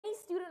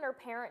student or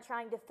parent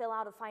trying to fill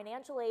out a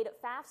financial aid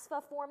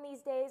FAFSA form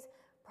these days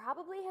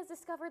probably has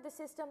discovered the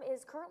system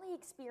is currently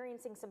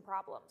experiencing some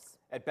problems.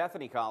 At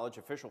Bethany College,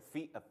 officials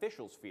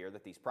fear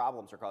that these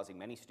problems are causing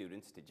many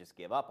students to just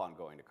give up on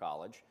going to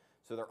college,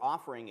 so they're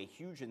offering a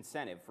huge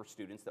incentive for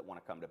students that want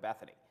to come to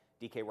Bethany.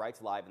 DK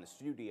Wright's live in the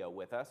studio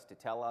with us to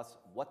tell us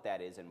what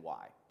that is and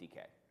why. DK.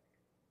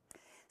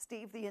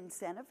 Steve, the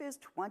incentive is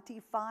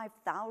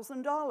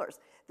 $25,000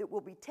 that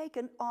will be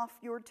taken off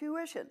your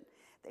tuition.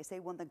 They say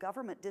when the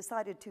government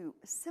decided to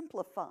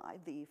simplify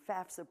the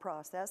FAFSA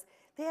process,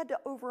 they had to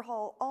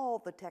overhaul all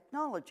the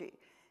technology.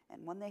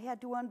 And when they had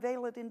to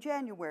unveil it in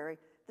January,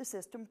 the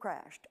system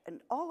crashed.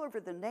 And all over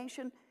the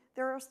nation,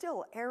 there are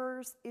still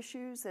errors,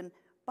 issues, and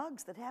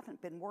bugs that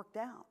haven't been worked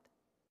out.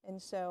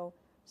 And so,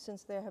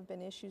 since there have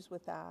been issues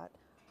with that,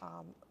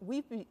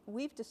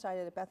 we've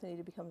decided at Bethany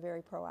to become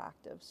very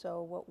proactive.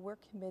 So what we're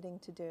committing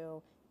to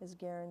do is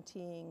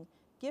guaranteeing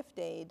gift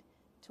aid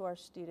to our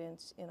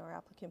students in our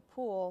applicant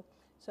pool.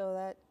 So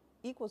that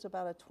equals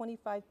about a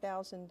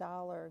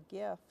 $25,000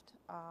 gift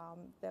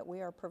that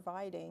we are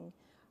providing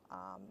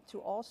to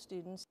all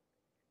students.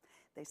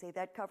 They say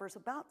that covers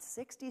about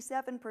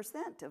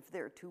 67% of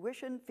their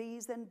tuition,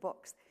 fees, and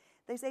books.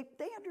 They say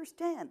they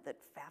understand that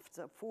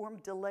FAFSA form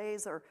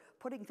delays are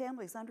putting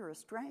families under a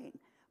strain,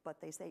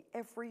 but they say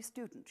every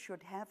student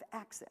should have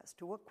access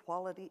to a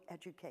quality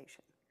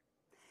education.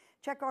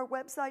 Check our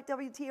website,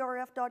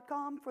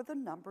 WTRF.com, for the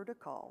number to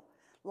call.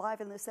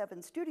 Live in the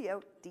 7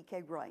 studio,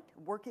 DK Wright,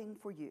 working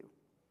for you.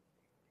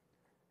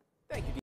 Thank you.